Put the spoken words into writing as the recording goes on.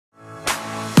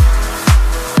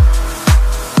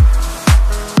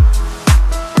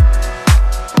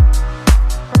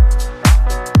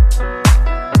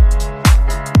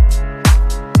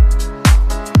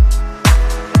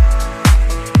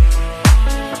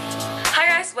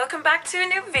welcome back to a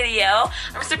new video.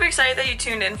 I'm super excited that you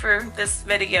tuned in for this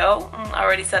video. I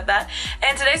already said that.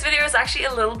 And today's video is actually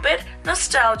a little bit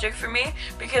nostalgic for me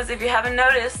because if you haven't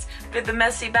noticed with the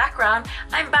messy background,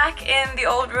 I'm back in the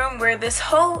old room where this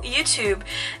whole YouTube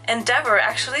endeavor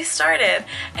actually started.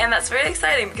 And that's really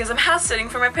exciting because I'm house sitting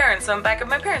for my parents, so I'm back at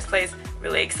my parents' place.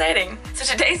 Really exciting. So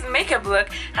today's makeup look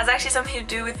has actually something to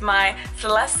do with my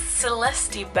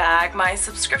Celeste bag, my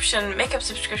makeup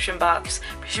subscription box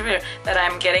that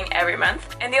I'm getting every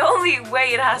month. And the only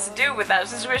way it has to do with that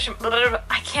subscription,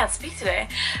 I can't speak today.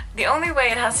 The only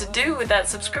way it has to do with that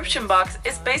subscription box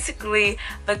is basically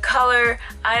the color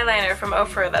eyeliner from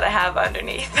OFRA that I have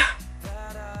underneath.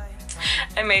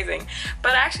 Amazing.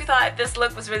 But I actually thought this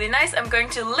look was really nice. I'm going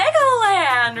to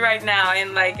Legoland right now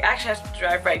and actually have to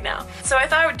drive right now. So I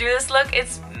thought I would do this look.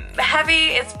 It's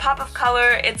heavy, it's pop of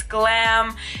color, it's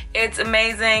glam, it's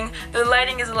amazing. The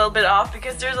lighting is a little bit off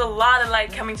because there's a lot of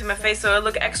light coming to my face, so I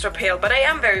look extra pale. But I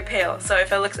am very pale, so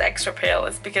if I look extra pale,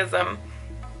 it's because I'm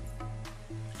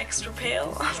extra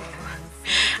pale.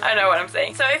 I know what I'm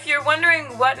saying. So if you're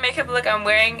wondering what makeup look I'm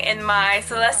wearing in my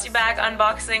Celeste bag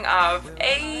unboxing of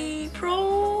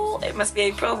April, it must be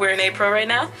April, we're in April right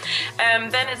now,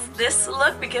 then it's this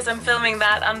look because I'm filming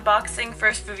that unboxing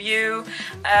first review,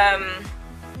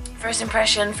 first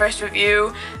impression, first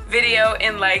review video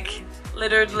in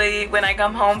literally when I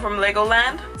come home from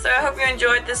Legoland. So I hope you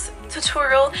enjoyed this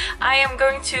tutorial. I am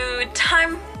going to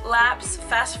time-lapse,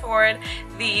 fast-forward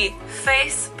the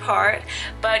face part,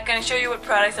 but gonna show you what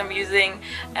products I'm using,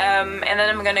 and then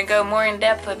I'm gonna go more in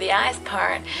depth with the eyes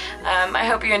part. I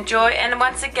hope you enjoy, and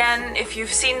once again, if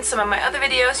you've seen some of my other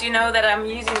videos, you know that I'm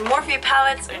using the Morphe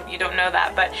palettes, or you don't know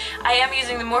that, but I am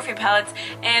using the Morphe palettes,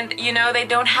 and you know they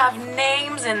don't have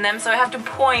names in them, so I have to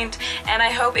point, and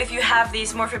I hope if you have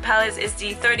these Morphe palettes, it's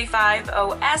the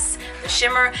 35OS, the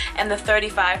shimmer, and the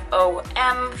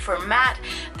 35OM for matte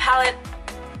palette.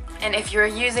 And if you're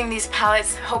using these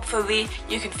palettes, hopefully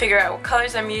you can figure out what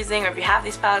colors I'm using, or if you have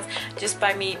these palettes, just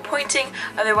by me pointing.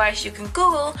 Otherwise, you can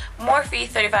Google Morphe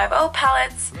 35O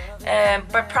palettes,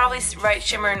 but probably write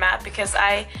shimmer and matte because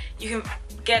you can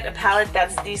get a palette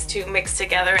that's these two mixed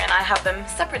together, and I have them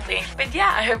separately. But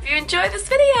yeah, I hope you enjoy this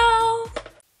video.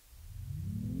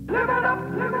 Live it up,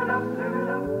 live it up, live it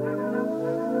up, live it up.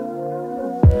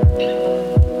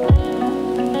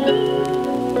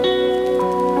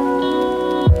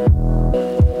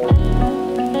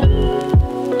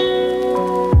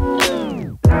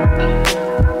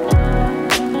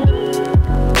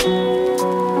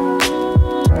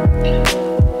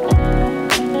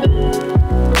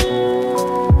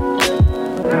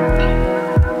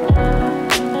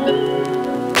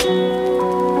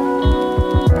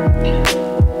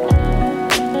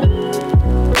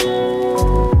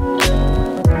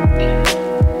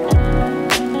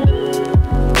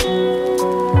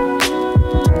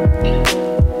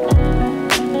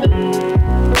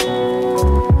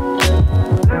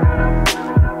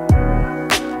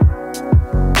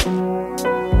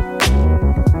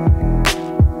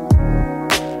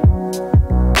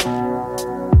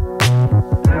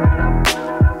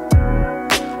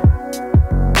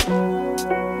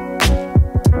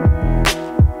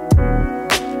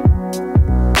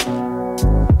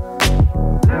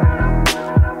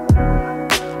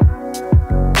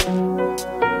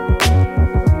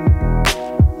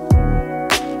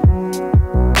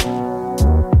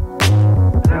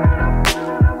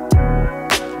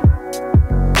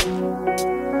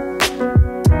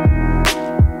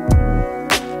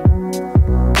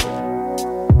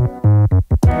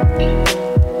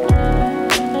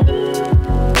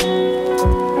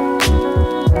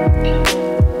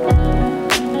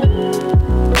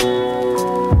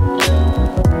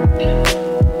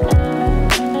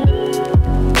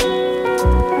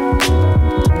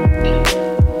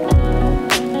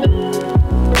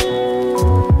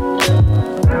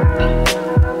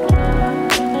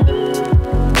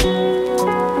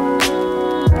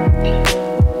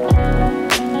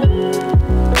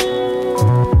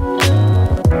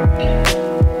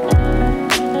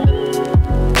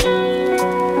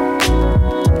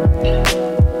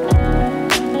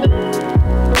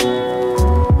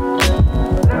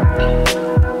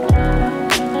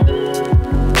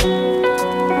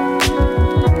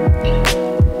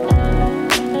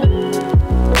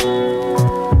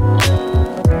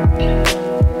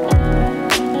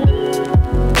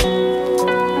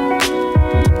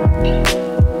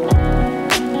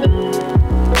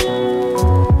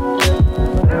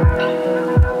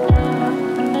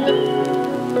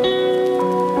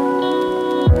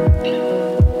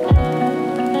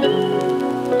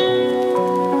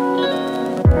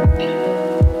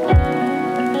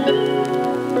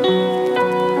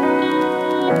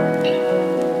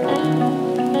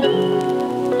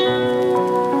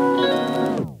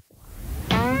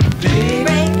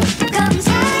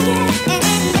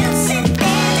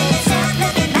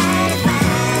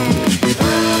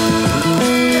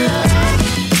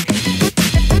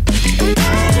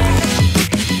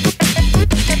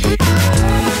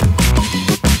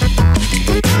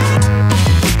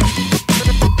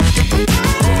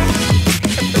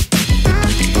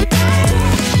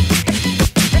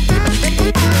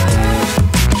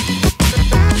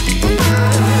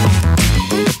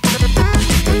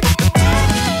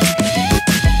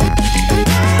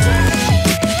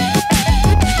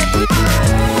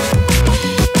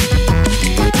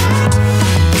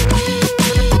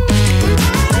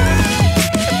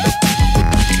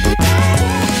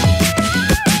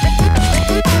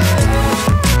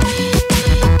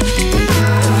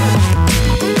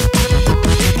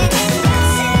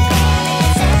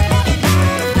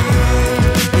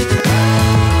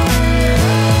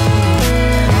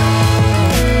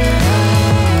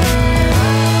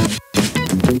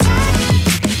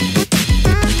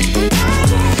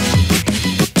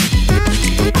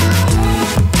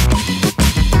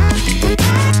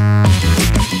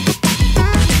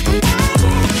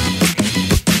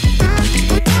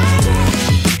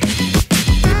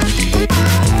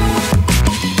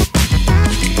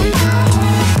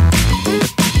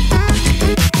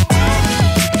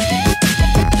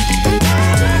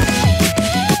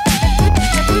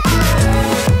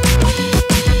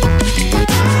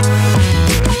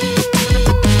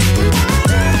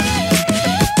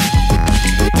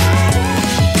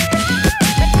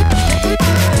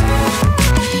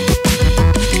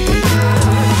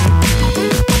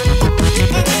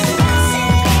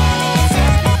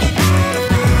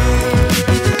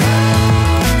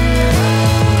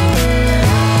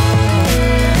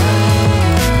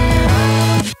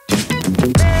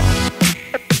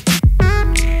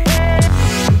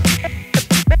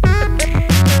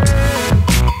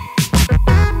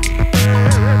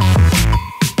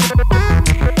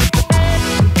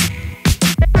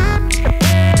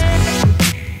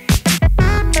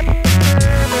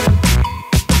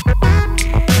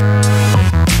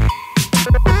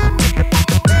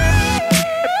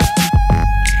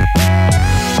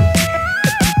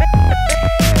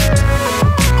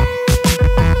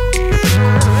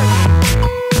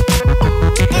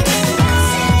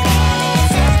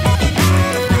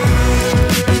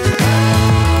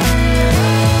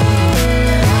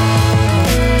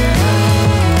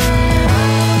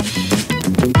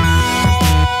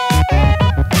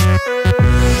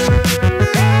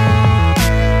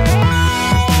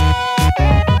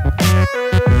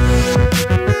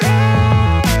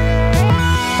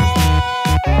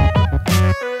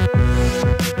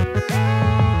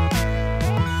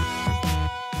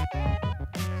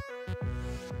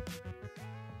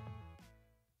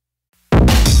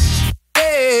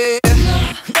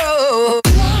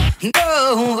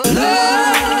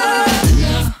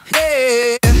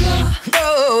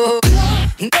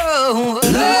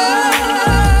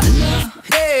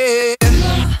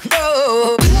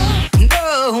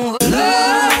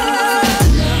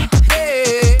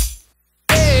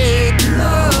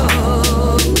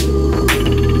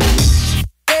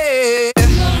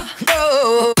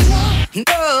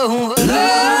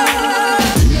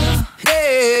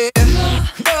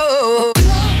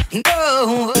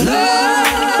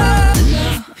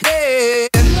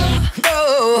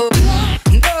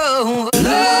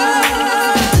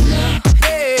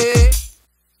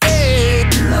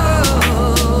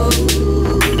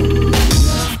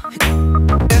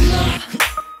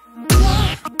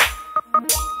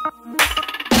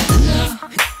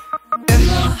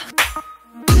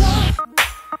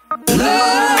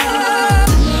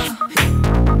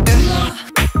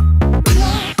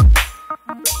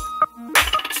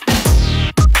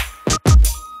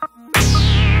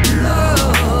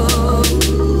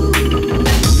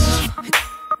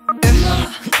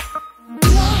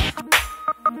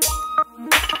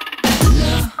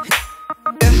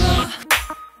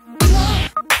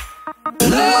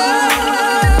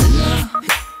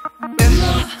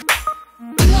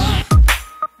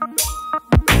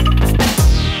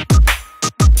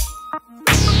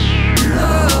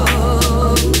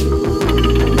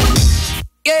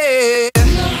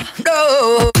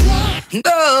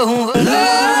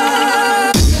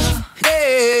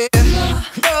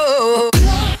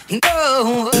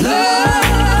 over.